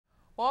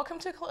Welcome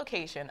to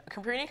LOQation,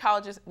 Cabrini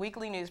College's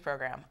weekly news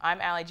program. I'm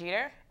Allie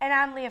Jeter. And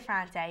I'm Leah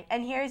Fronte,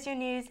 and here's your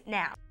news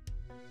now.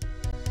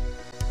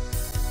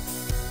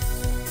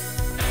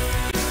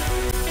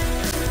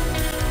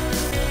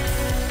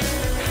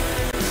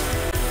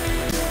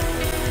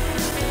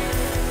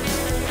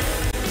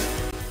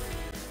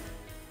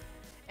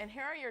 And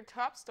here are your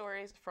top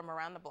stories from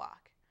around the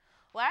block.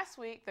 Last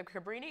week, the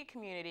Cabrini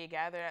community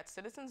gathered at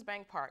Citizens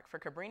Bank Park for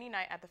Cabrini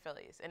Night at the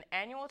Phillies, an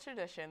annual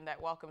tradition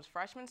that welcomes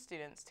freshman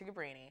students to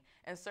Cabrini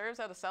and serves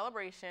as a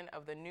celebration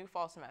of the new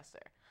fall semester.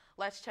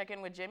 Let's check in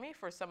with Jimmy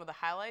for some of the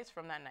highlights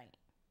from that night.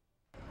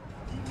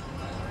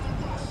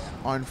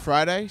 On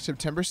Friday,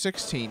 September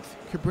 16th,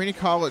 Cabrini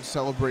College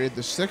celebrated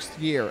the 6th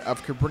year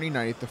of Cabrini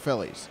Night at the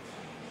Phillies.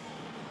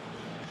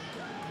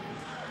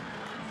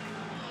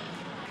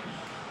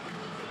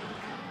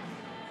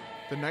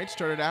 The night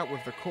started out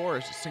with the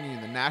chorus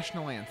singing the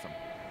national anthem.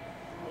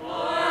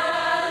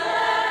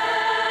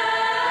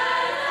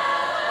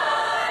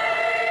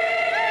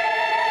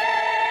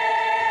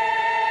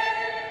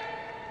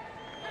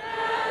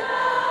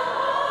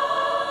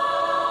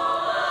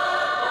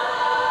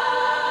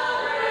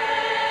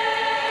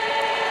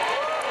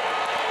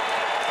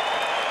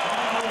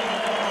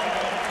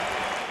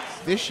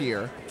 This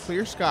year,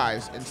 clear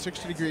skies and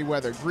 60-degree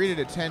weather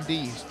greeted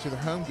attendees to the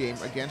home game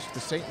against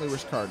the St.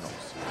 Louis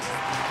Cardinals.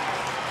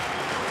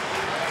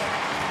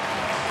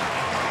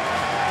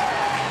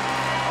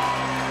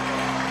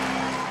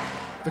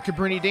 The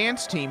Cabrini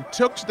dance team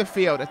took to the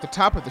field at the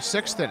top of the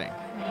 6th inning.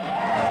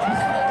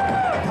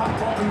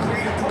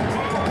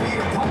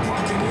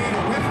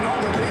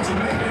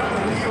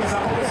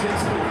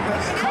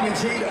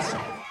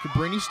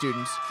 Cabrini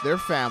students, their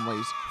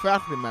families,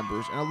 faculty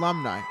members, and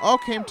alumni all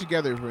came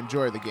together to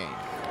enjoy the game.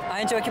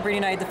 I enjoy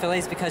Cabrini Night at the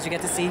Phillies because you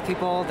get to see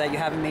people that you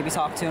haven't maybe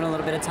talked to in a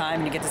little bit of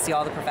time, and you get to see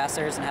all the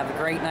professors and have a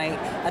great night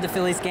at the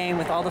Phillies game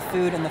with all the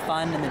food and the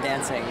fun and the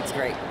dancing. It's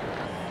great.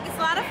 It's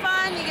a lot of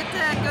fun. You get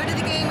to go to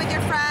the game with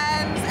your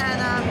friends,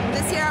 and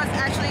this year I was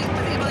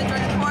able to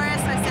join the chorus.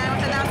 I sang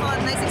with them. That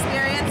was a nice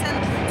experience, and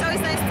it's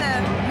always nice to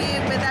be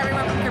with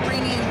everyone from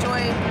Cabrini and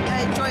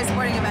enjoy a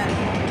sporting event.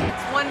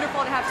 It's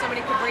wonderful to have so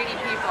many Cabrini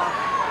people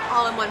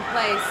all in one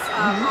place,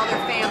 all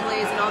their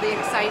families and all the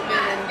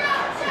excitement, and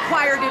the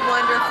choir did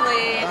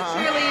wonderfully, the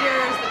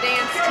cheerleaders, the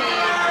dance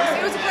team.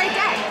 It was a great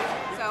day,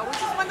 so we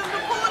just want them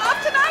to pull it off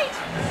tonight.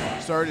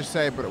 Sorry to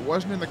say, but it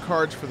wasn't in the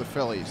cards for the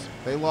Phillies.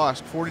 They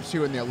lost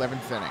 42 in the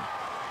 11th inning.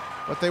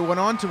 But they went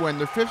on to win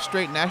their 5th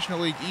straight National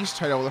League East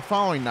title the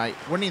following night,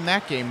 winning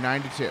that game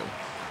 9-2.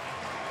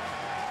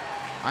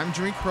 I'm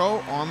Jimmy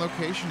Crow on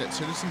location at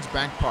Citizens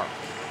Bank Park.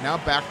 Now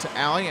back to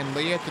Allie and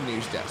Leah at the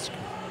news desk.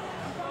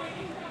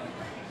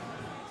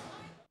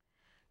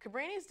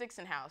 Cabrini's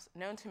Dixon House,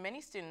 known to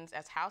many students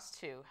as House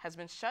 2, has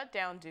been shut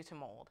down due to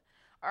mold.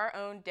 Our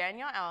own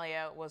Danielle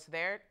Alio was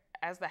there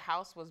as the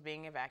house was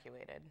being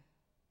evacuated.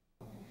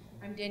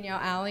 I'm Danielle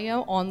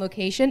Alio on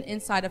location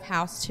inside of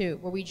House 2,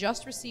 where we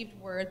just received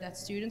word that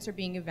students are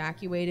being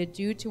evacuated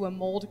due to a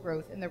mold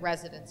growth in the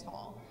residence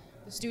hall.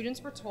 The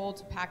students were told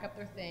to pack up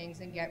their things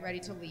and get ready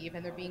to leave,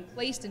 and they're being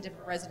placed in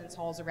different residence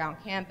halls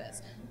around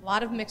campus. A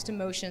lot of mixed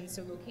emotions,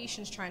 so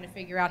LOQation's trying to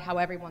figure out how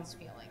everyone's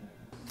feeling.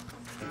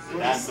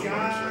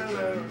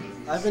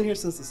 I've been here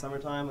since the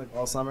summertime, like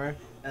all summer,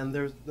 and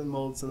there's been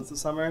mold since the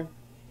summer.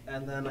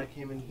 And then I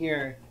came in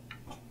here,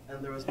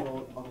 and there was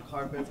mold on the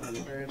carpets and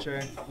the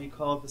furniture. We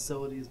called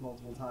facilities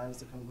multiple times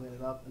to come clean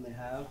it up, and they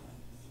have,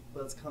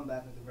 but it's come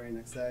back like the very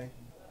next day.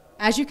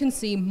 As you can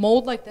see,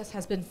 mold like this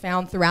has been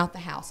found throughout the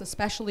house,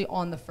 especially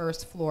on the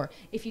first floor.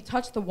 If you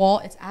touch the wall,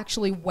 it's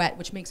actually wet,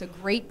 which makes a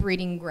great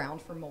breeding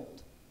ground for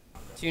mold.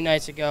 2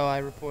 nights ago, I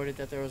reported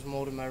that there was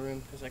mold in my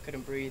room because I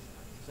couldn't breathe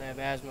because I have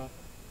asthma.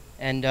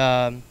 And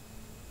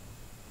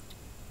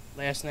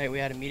last night we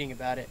had a meeting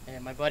about it,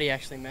 and my buddy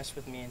actually messed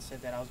with me and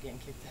said that I was getting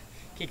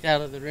kicked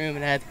out of the room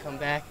and I had to come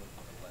back.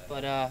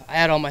 But I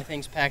had all my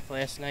things packed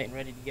last night and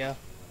ready to go.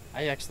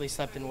 I actually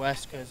slept in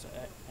West because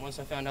once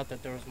I found out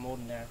that there was mold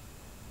in there,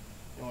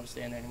 I didn't want to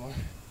stay in there anymore.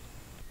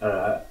 I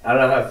don't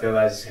know how I feel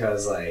about it just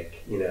because,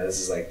 like, you know, this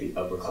is like the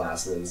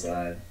upperclassmen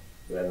side.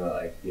 When the,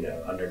 like, you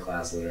know,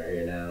 underclassmen are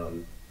here now,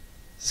 and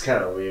it's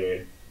kind of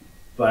weird.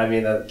 But I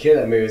mean, the kid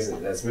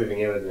that's moving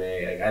in with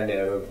me, like, I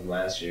know him from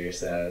last year,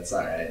 so it's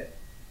all right.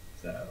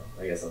 So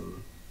I guess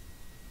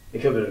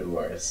it could have been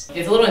worse.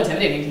 It's a little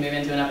intimidating to move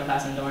into an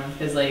upperclassmen dorm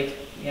because, like,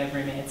 we have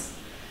roommates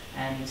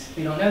and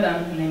we don't know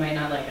them and they might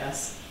not like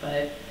us.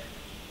 But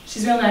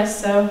she's real nice,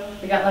 so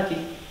we got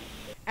lucky.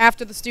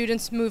 After the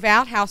students move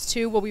out, House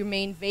 2 will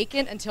remain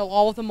vacant until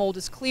all of the mold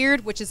is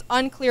cleared, which is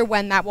unclear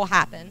when that will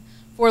happen.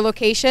 For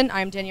LOQation,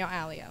 I'm Danielle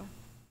Alio.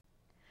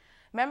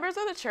 Members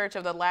of the Church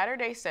of the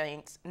Latter-day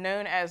Saints,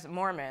 known as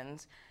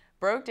Mormons,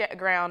 broke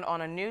ground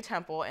on a new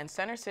temple in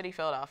Center City,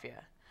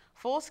 Philadelphia.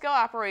 Full-scale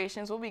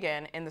operations will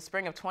begin in the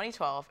spring of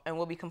 2012 and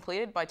will be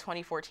completed by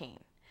 2014.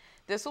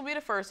 This will be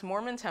the first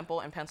Mormon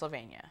temple in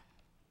Pennsylvania.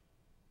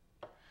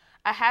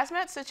 A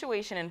hazmat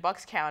situation in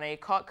Bucks County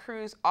caught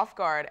crews off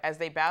guard as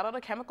they battled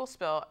a chemical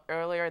spill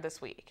earlier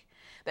this week.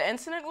 The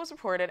incident was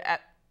reported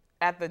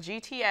at the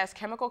GTS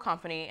Chemical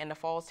Company in the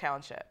Falls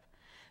Township.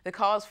 The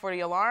cause for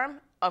the alarm?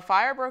 A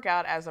fire broke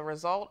out as a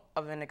result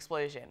of an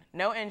explosion.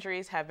 No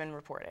injuries have been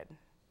reported.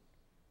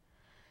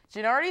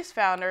 Gennardi's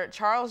founder,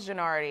 Charles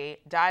Gennardi,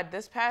 died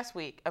this past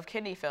week of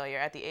kidney failure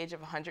at the age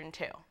of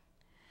 102.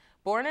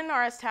 Born in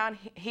Norristown,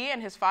 he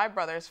and his 5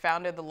 brothers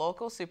founded the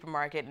local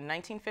supermarket in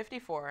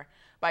 1954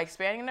 by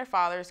expanding their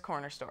father's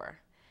corner store.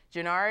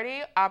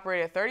 Gennardi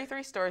operated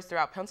 33 stores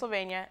throughout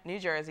Pennsylvania, New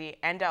Jersey,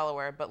 and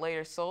Delaware, but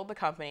later sold the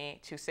company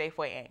to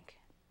Safeway Inc.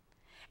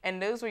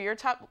 And those were your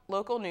top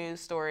local news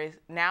stories.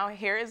 Now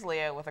here is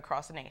Leah with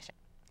Across the Nation.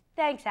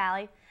 Thanks,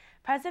 Allie.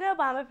 President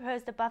Obama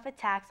proposed a Buffett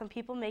tax on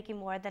people making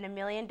more than $1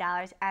 million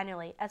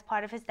annually as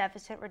part of his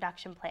deficit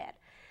reduction plan.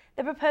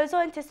 The proposal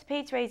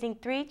anticipates raising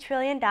 $3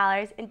 trillion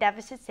in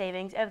deficit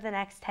savings over the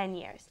next 10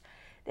 years.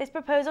 This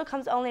proposal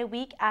comes only a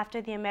week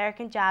after the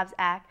American Jobs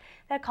Act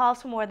that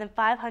calls for more than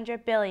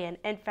 $500 billion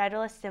in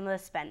federal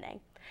stimulus spending.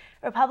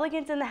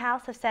 Republicans in the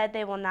House have said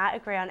they will not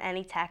agree on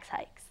any tax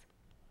hikes.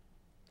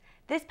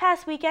 This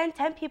past weekend,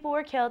 10 people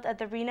were killed at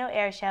the Reno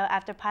Air Show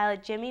after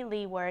pilot Jimmy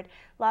Leeward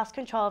lost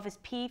control of his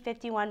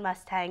P-51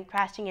 Mustang,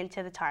 crashing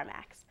into the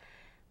tarmacs.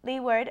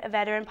 Leeward, a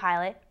veteran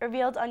pilot,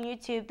 revealed on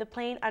YouTube the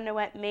plane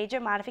underwent major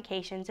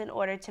modifications in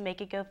order to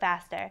make it go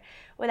faster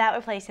without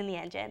replacing the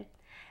engine.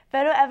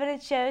 Photo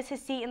evidence shows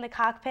his seat in the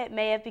cockpit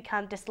may have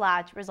become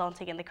dislodged,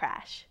 resulting in the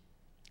crash.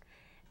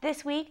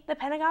 This week, the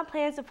Pentagon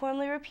plans to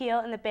formally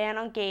repeal the ban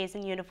on gays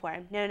in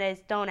uniform, known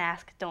as Don't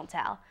Ask, Don't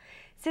Tell.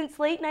 Since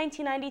late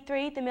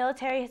 1993, the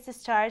military has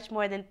discharged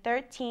more than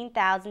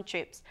 13,000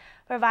 troops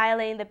for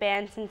violating the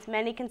ban, since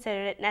many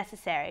considered it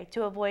necessary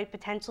to avoid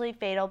potentially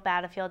fatal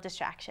battlefield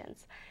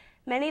distractions.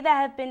 Many that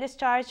have been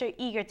discharged are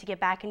eager to get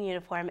back in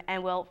uniform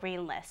and will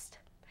re-enlist.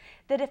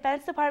 The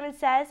Defense Department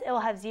says it will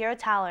have zero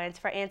tolerance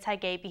for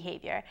anti-gay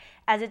behavior,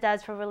 as it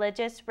does for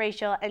religious,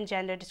 racial, and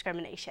gender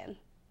discrimination.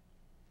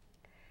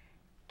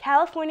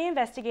 California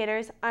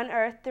investigators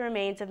unearthed the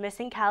remains of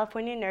missing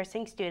California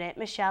nursing student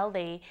Michelle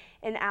Lee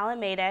in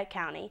Alameda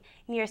County,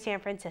 near San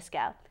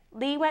Francisco.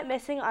 Lee went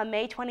missing on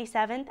May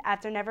 27th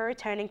after never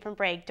returning from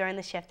break during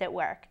the shift at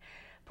work.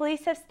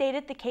 Police have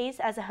stated the case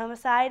as a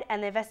homicide,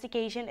 and the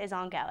investigation is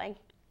ongoing.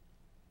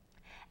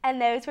 And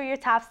those were your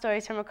top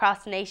stories from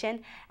across the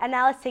nation. And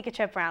now let's take a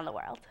trip around the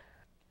world.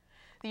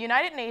 The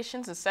United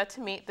Nations is set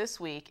to meet this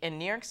week in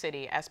New York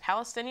City as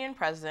Palestinian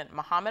President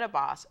Mahmoud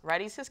Abbas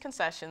readies his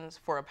concessions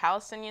for a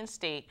Palestinian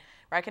state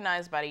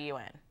recognized by the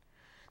UN.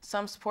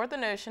 Some support the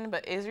notion,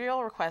 but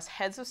Israel requests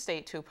heads of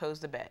state to oppose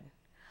the bid.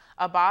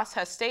 Abbas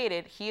has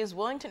stated he is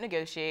willing to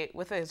negotiate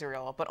with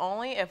Israel, but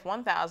only if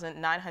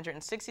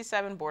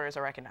 1,967 borders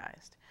are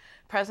recognized.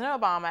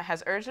 President Obama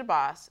has urged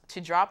Abbas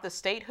to drop the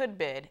statehood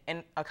bid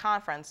in a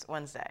conference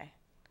Wednesday.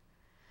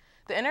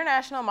 The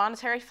International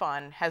Monetary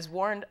Fund has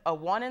warned a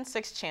 1 in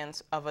 6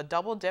 chance of a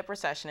double-dip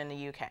recession in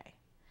the UK.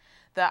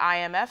 The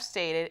IMF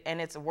stated in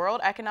its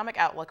World Economic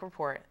Outlook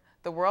report,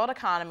 the world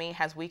economy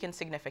has weakened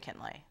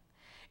significantly.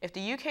 If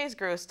the UK's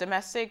gross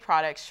domestic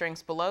product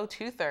shrinks below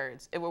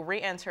 2/3, it will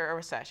re-enter a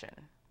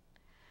recession.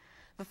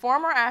 The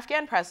former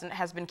Afghan president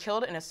has been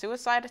killed in a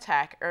suicide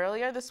attack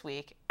earlier this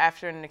week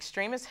after an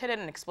extremist hid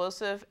an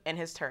explosive in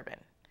his turban.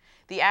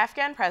 The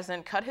Afghan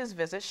president cut his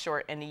visit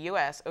short in the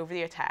U.S. over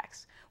the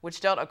attacks,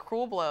 which dealt a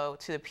cruel blow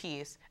to the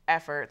peace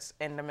efforts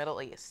in the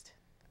Middle East.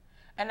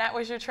 And that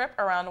was your trip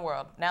around the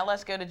world. Now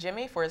let's go to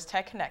Jimmy for his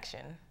tech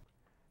connection.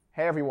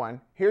 Hey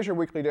everyone, here's your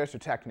weekly dose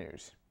of tech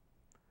news.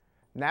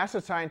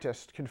 NASA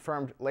scientists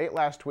confirmed late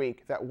last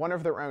week that one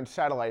of their own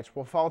satellites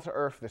will fall to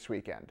Earth this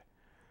weekend.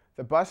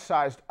 The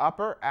bus-sized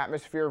Upper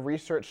Atmosphere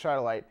Research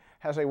Satellite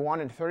has a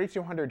 1 in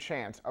 3,200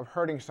 chance of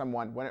hurting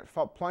someone when it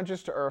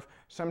plunges to Earth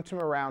sometime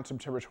around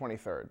September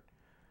 23rd.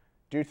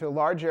 Due to the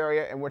large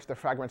area in which the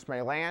fragments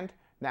may land,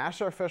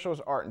 NASA officials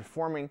are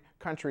informing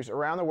countries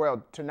around the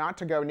world not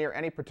to go near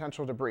any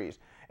potential debris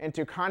and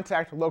to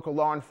contact local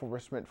law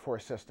enforcement for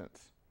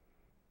assistance.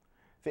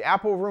 The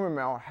Apple rumor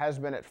mill has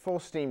been at full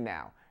steam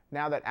now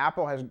that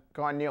Apple has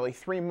gone nearly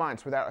 3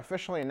 months without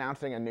officially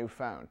announcing a new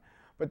phone.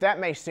 But that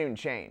may soon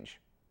change.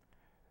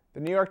 The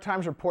New York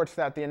Times reports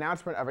that the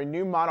announcement of a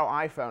new model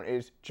iPhone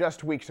is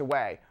just weeks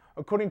away,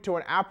 according to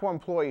an Apple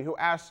employee who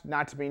asked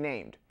not to be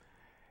named.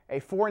 A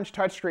 4-inch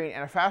touchscreen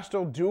and a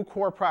faster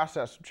dual-core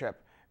processor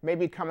chip may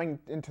be coming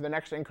into the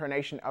next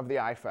incarnation of the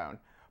iPhone,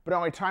 but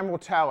only time will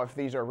tell if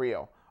these are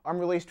real,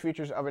 unreleased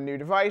features of a new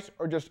device,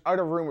 or just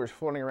utter rumors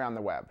floating around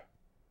the web.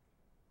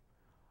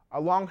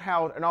 A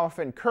long-held and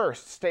often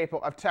cursed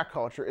staple of tech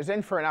culture is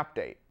in for an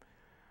update.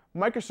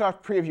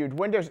 Microsoft previewed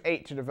Windows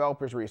 8 to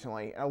developers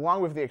recently, and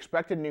along with the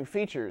expected new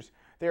features,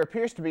 there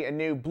appears to be a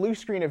new blue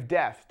screen of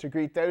death to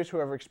greet those who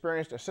have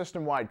experienced a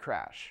system-wide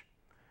crash.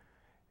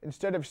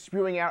 Instead of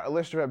spewing out a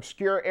list of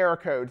obscure error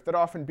codes that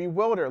often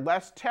bewilder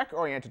less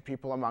tech-oriented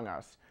people among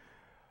us,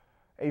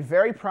 a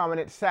very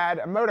prominent sad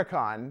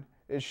emoticon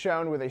is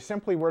shown with a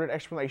simply worded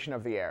explanation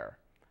of the error.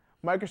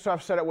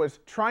 Microsoft said it was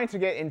trying to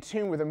get in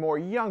tune with a more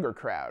younger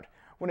crowd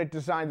when it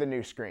designed the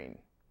new screen.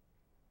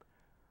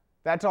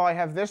 That's all I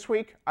have this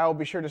week. I will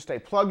be sure to stay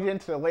plugged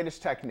into the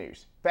latest tech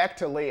news. Back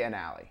to Leah and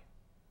Allie.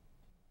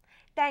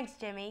 Thanks,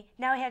 Jimmy.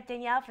 Now we have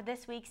Danielle for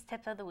this week's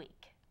Tip of the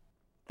Week.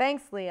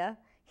 Thanks, Leah.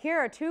 Here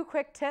are 2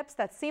 quick tips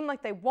that seem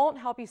like they won't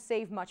help you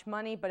save much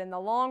money, but in the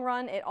long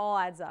run, it all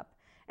adds up.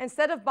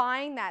 Instead of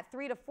buying that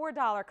 $3 to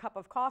 $4 cup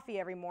of coffee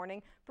every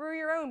morning, brew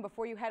your own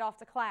before you head off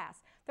to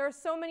class. There are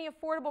so many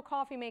affordable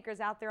coffee makers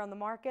out there on the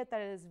market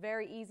that it is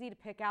very easy to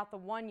pick out the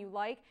one you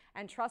like,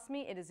 and trust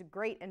me, it is a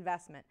great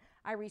investment.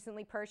 I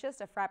recently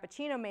purchased a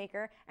Frappuccino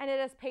maker, and it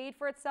has paid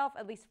for itself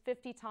at least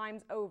 50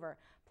 times over.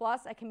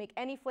 Plus, I can make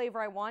any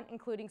flavor I want,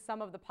 including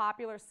some of the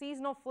popular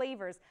seasonal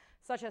flavors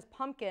such as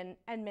pumpkin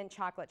and mint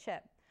chocolate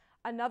chip.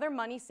 Another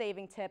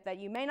money-saving tip that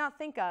you may not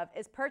think of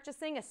is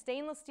purchasing a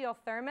stainless steel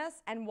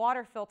thermos and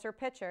water filter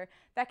pitcher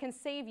that can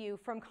save you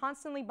from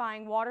constantly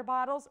buying water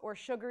bottles or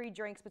sugary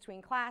drinks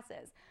between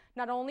classes.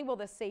 Not only will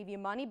this save you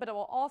money, but it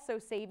will also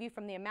save you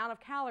from the amount of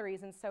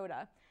calories in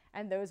soda.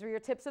 And those were your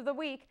tips of the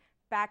week.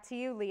 Back to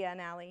you, Leah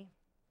and Allie.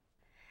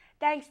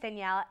 Thanks,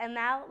 Danielle. And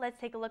now let's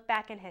take a look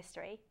back in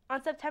history.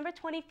 On September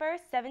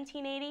 21st,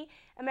 1780,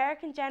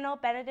 American General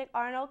Benedict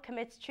Arnold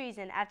commits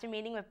treason after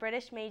meeting with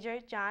British Major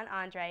John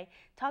Andre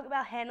to talk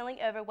about handing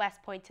over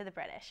West Point to the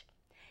British.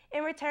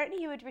 In return,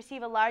 he would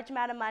receive a large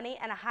amount of money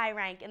and a high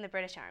rank in the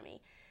British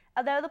Army.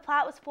 Although the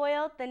plot was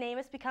foiled, the name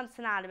has become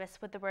synonymous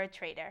with the word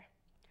traitor.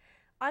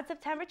 On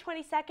September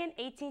 22,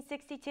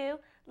 1862,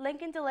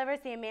 Lincoln delivers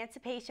the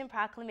Emancipation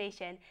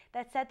Proclamation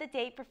that set the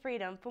date for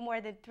freedom for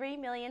more than 3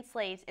 million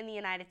slaves in the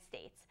United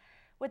States.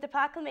 With the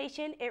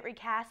proclamation, it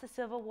recast the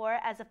Civil War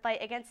as a fight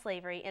against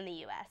slavery in the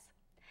U.S.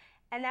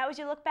 And that was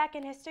your look back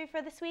in history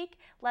for this week.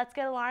 Let's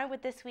get along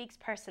with this week's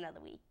Person of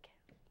the Week.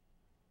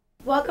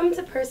 Welcome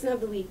to Person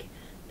of the Week.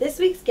 This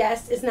week's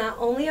guest is not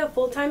only a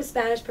full-time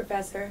Spanish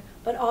professor,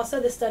 but also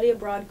the study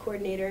abroad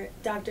coordinator,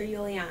 Dr.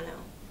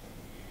 Juliano.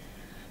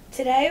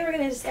 Today, we're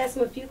going to just ask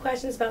him a few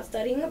questions about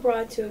studying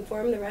abroad to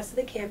inform the rest of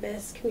the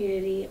campus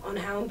community on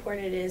how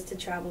important it is to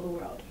travel the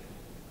world.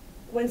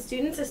 When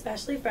students,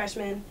 especially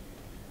freshmen,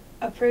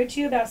 approach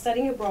you about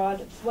studying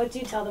abroad, what do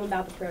you tell them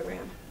about the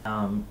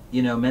program?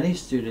 Many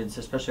students,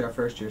 especially our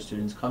first-year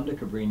students, come to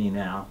Cabrini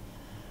now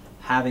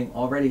having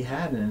already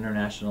had an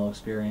international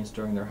experience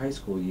during their high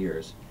school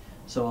years.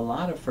 So a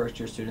lot of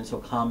first-year students will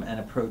come and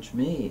approach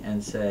me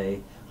and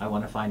say, I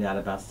want to find out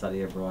about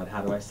study abroad.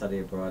 How do I study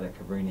abroad at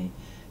Cabrini?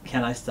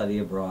 Can I study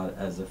abroad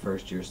as a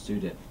first-year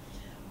student?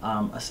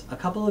 A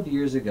couple of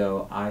years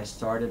ago, I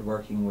started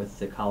working with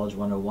the College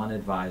 101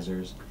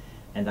 advisors,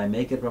 and I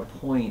make it a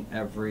point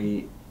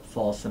every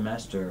fall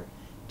semester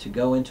to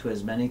go into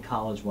as many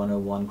College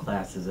 101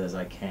 classes as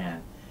I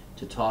can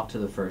to talk to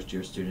the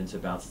first-year students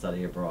about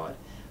study abroad.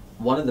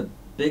 One of the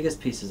biggest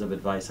pieces of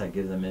advice I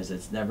give them is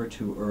it's never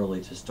too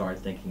early to start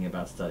thinking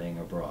about studying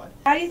abroad.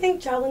 How do you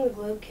think traveling the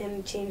globe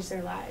can change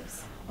their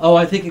lives? Oh,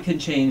 I think it can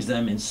change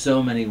them in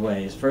so many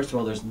ways. First of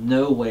all, there's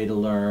no way to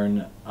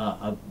learn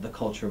the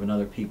culture of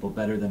another people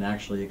better than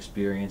actually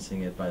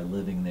experiencing it by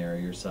living there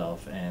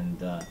yourself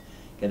and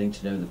getting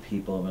to know the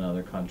people of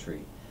another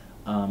country.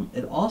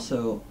 It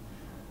also,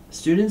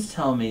 students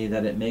tell me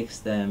that it makes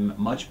them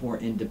much more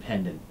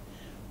independent.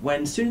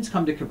 When students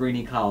come to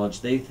Cabrini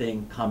College, they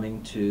think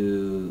coming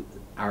to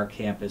our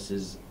campus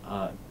is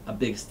a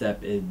big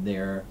step in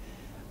their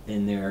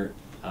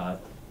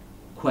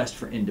quest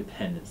for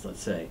independence,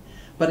 let's say.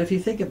 But if you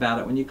think about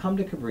it, when you come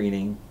to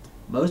Cabrini,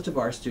 most of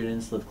our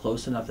students live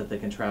close enough that they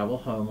can travel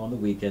home on the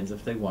weekends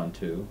if they want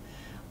to.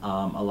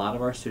 A lot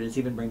of our students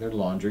even bring their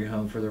laundry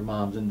home for their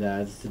moms and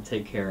dads to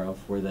take care of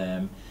for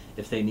them.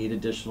 If they need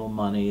additional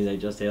money, they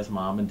just ask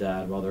mom and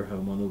dad while they're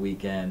home on the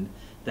weekend.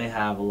 They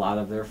have a lot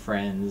of their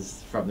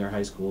friends from their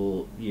high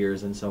school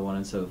years and so on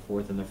and so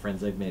forth, and the friends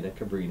they've made at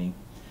Cabrini.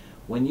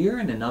 When you're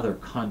in another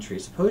country,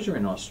 suppose you're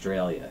in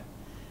Australia,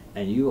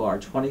 and you are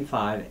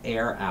 25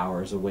 air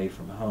hours away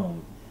from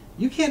home,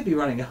 you can't be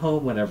running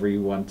home whenever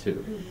you want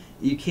to.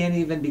 You can't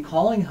even be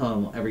calling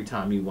home every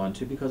time you want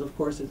to because, of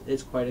course,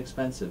 it's quite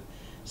expensive.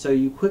 So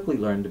you quickly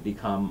learn to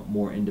become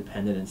more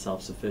independent and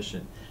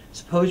self-sufficient.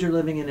 Suppose you're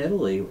living in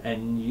Italy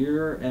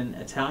and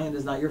Italian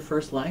is not your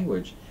first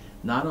language.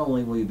 Not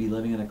only will you be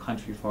living in a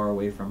country far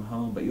away from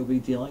home, but you'll be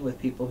dealing with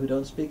people who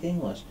don't speak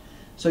English.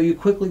 So you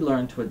quickly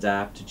learn to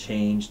adapt, to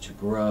change, to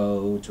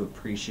grow, to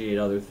appreciate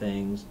other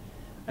things.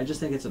 I just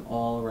think it's an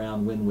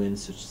all-around win-win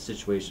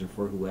situation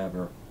for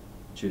whoever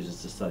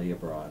chooses to study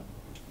abroad.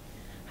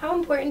 How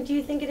important do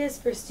you think it is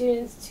for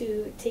students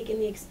to take in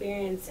the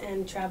experience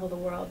and travel the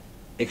world?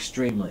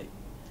 Extremely,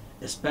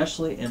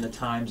 especially in the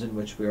times in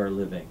which we are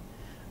living.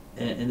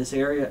 In this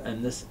era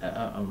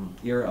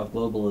of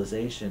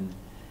globalization,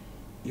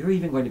 you're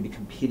even going to be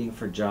competing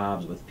for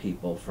jobs with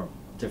people from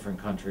different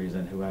countries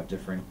and who have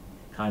different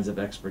kinds of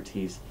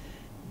expertise.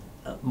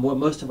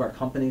 Most of our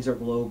companies are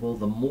global.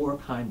 The more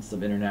kinds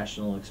of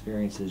international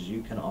experiences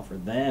you can offer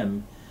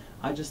them,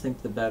 I just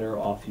think the better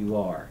off you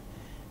are.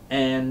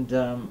 And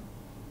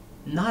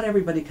not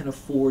everybody can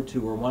afford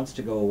to or wants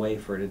to go away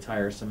for an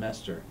entire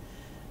semester.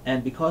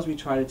 And because we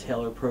try to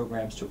tailor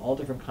programs to all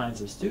different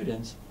kinds of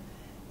students,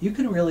 you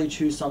can really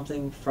choose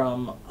something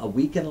from a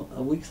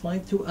week's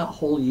length to a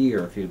whole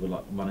year if you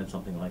wanted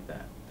something like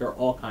that. There are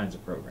all kinds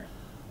of programs.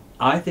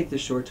 I think the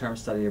short-term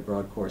study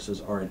abroad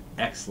courses are an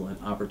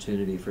excellent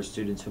opportunity for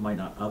students who might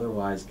not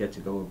otherwise get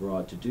to go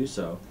abroad to do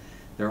so.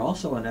 They're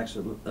also an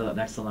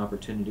excellent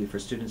opportunity for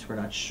students who are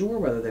not sure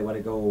whether they want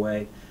to go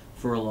away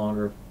for a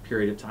longer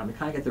period of time to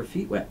kind of get their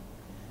feet wet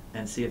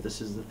and see if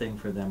this is the thing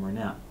for them or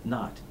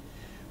not.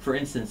 For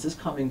instance, this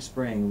coming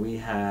spring we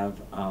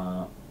have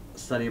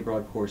study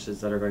abroad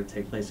courses that are going to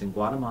take place in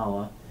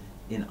Guatemala,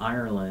 in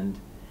Ireland,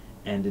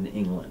 and in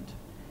England.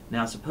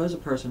 Now, suppose a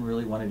person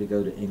really wanted to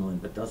go to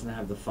England but doesn't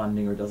have the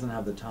funding or doesn't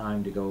have the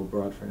time to go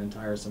abroad for an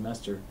entire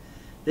semester.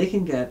 They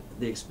can get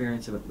the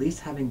experience of at least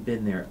having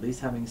been there, at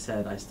least having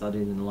said, I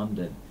studied in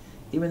London.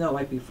 Even though it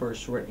might be for a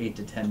short 8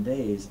 to 10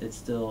 days, it's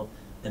still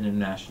an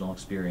international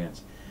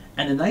experience.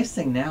 And the nice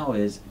thing now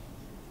is,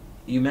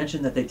 you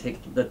mentioned that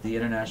the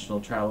international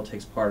travel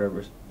takes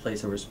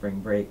place over spring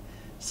break.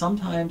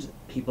 Sometimes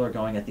people are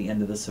going at the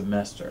end of the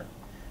semester,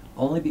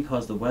 only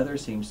because the weather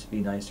seems to be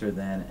nicer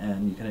then,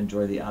 and you can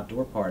enjoy the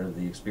outdoor part of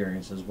the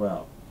experience as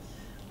well.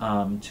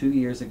 2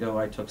 years ago,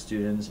 I took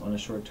students on a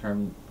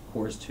short-term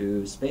course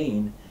to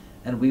Spain,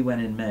 and we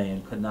went in May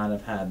and could not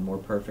have had more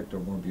perfect or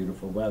more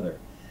beautiful weather.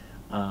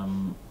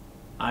 Another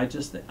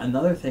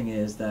thing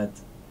is that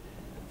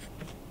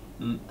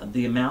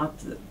the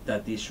amount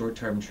that these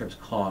short-term trips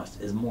cost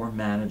is more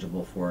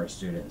manageable for our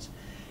students.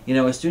 You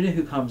know, a student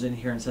who comes in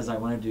here and says, I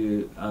want to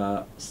do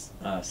a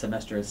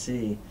semester at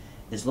sea,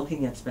 is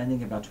looking at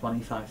spending about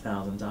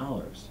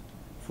 $25,000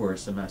 for a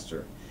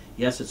semester.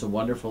 Yes, it's a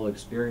wonderful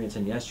experience,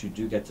 and yes, you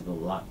do get to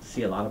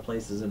see a lot of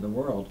places in the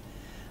world.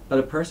 But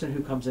a person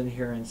who comes in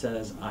here and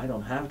says, I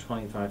don't have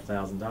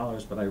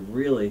 $25,000, but I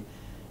really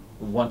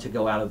want to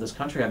go out of this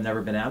country, I've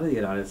never been out of the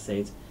United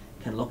States,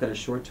 can look at a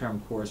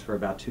short-term course for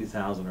about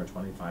 $2,000 or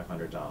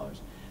 $2,500,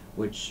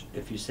 which,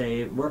 if you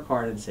work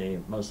hard and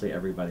save, mostly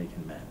everybody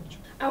can manage.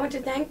 I want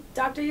to thank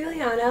Dr.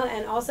 Giuliano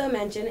and also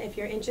mention, if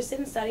you're interested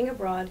in studying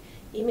abroad,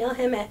 email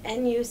him at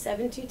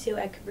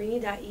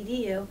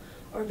nu722@cabrini.edu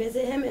or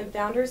visit him in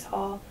Founders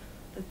Hall,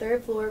 the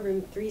 3rd floor,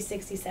 room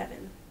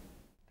 367.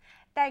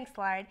 Thanks,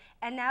 Lauren.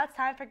 And now it's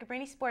time for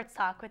Cabrini Sports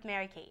Talk with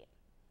Mary Kate.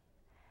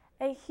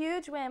 A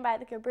huge win by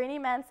the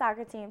Cabrini men's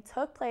soccer team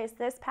took place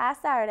this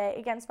past Saturday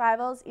against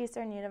rivals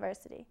Eastern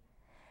University.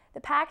 The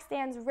Pack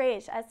stands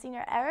raged as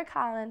senior Eric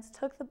Collins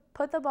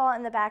put the ball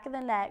in the back of the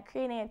net,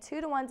 creating a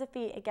 2-1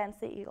 defeat against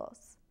the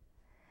Eagles.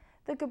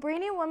 The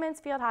Cabrini women's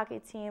field hockey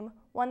team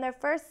won their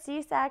first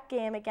CSAC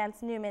game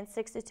against Newman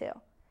 6-2.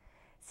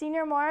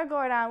 Senior Maura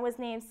Gordon was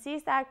named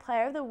CSAC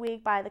Player of the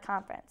Week by the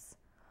conference.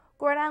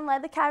 Gordon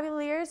led the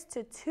Cavaliers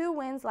to 2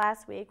 wins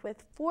last week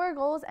with 4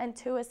 goals and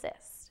 2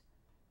 assists.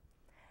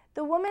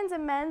 The women's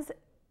and men's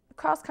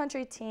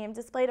cross-country team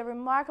displayed a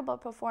remarkable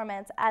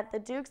performance at the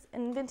Duke's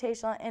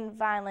Invitational in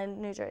Vineland,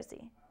 New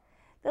Jersey.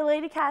 The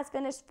Lady Cats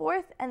finished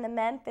 4th and the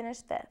men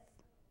finished 5th.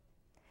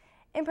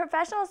 In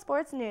professional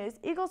sports news,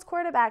 Eagles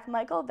quarterback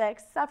Michael Vick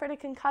suffered a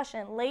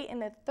concussion late in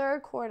the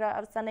 3rd quarter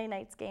of Sunday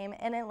night's game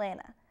in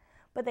Atlanta,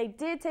 but they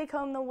did take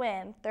home the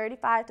win,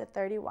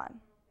 35-31.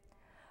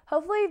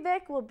 Hopefully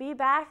Vick will be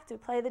back to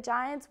play the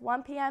Giants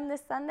 1 p.m.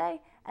 this Sunday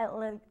at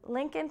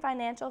Lincoln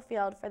Financial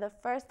Field for the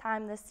first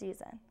time this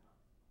season.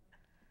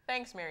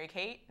 Thanks, Mary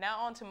Kate. Now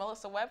on to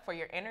Melissa Webb for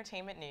your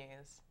entertainment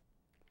news.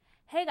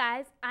 Hey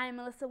guys, I'm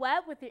Melissa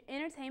Webb with your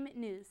entertainment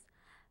news.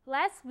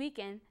 Last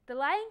weekend, The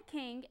Lion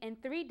King in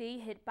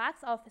 3D hit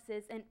box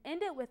offices and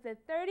ended with a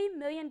 $30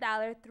 million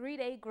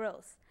 3-day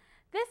gross.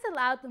 This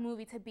allowed the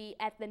movie to be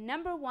at the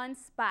 #1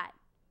 spot.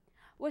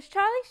 Was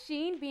Charlie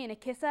Sheen being a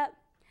kiss-up?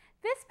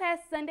 This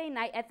past Sunday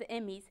night at the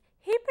Emmys,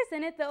 he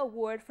presented the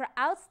award for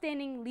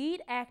Outstanding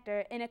Lead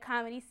Actor in a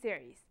Comedy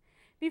Series.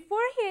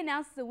 Before he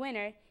announced the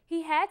winner,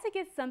 he had to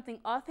get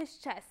something off his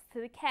chest to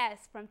the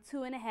cast from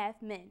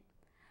 2.5 Men.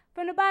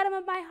 From the bottom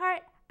of my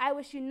heart, I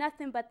wish you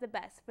nothing but the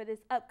best for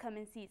this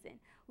upcoming season.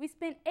 We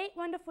spent 8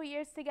 wonderful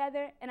years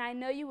together, and I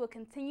know you will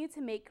continue to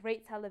make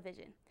great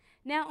television.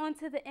 Now on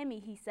to the Emmy,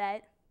 he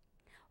said.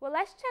 Well,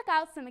 let's check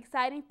out some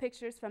exciting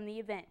pictures from the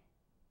event.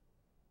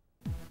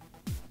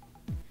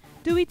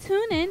 Do we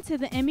tune in to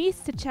the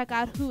Emmys to check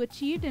out who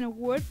achieved an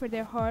award for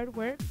their hard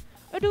work,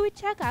 or do we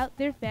check out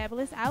their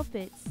fabulous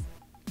outfits?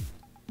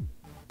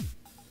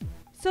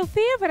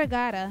 Sofia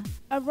Vergara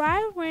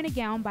arrived wearing a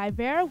gown by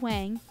Vera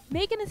Wang,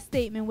 making a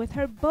statement with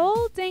her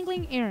bold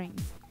dangling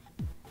earrings.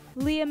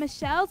 Lea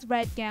Michele's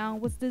red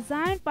gown was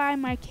designed by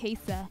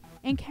Marquesa,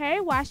 and Kerry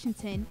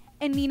Washington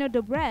and Nina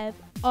Dobrev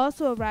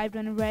also arrived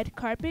on a red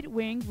carpet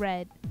wearing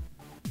red.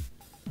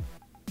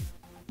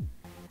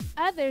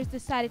 Others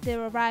decided to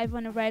arrive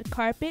on a red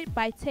carpet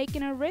by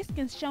taking a risk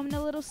and showing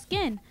a little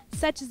skin,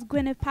 such as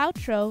Gwyneth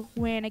Paltrow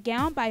wearing a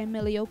gown by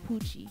Emilio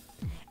Pucci.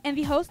 And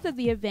the host of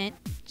the event,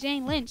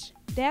 Jane Lynch,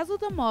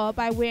 dazzled them all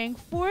by wearing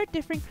 4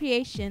 different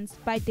creations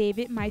by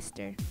David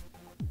Meister.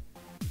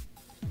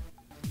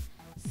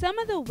 Some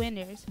of the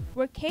winners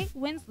were Kate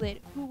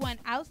Winslet, who won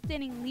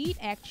Outstanding Lead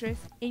Actress,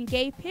 and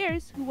Guy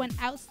Pearce, who won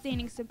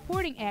Outstanding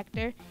Supporting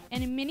Actor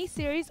in a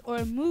miniseries or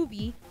a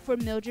movie for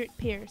Mildred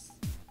Pierce.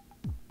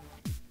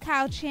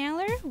 Kyle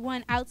Chandler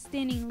won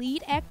Outstanding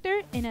Lead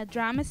Actor in a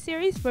drama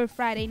series for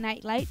Friday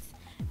Night Lights.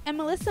 And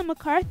Melissa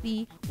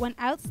McCarthy won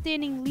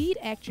Outstanding Lead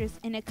Actress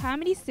in a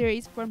Comedy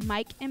Series for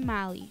Mike and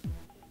Molly.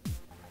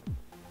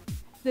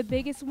 The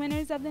biggest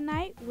winners of the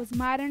night was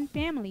Modern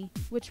Family,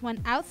 which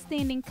won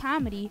Outstanding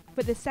Comedy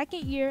for the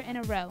second year in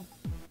a row.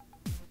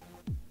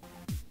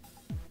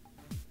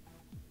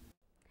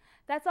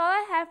 That's all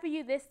I have for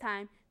you this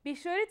time. Be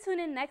sure to tune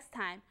in next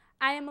time.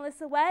 I am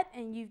Melissa Webb,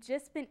 and you've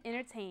just been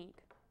entertained.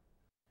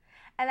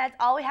 And that's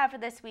all we have for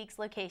this week's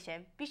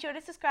location. Be sure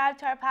to subscribe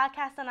to our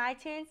podcast on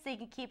iTunes so you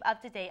can keep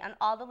up to date on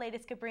all the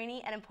latest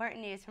Cabrini and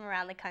important news from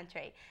around the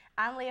country.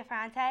 I'm Leah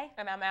Ferrante.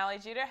 And I'm Allie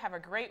Jeter. Have a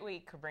great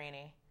week,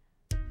 Cabrini.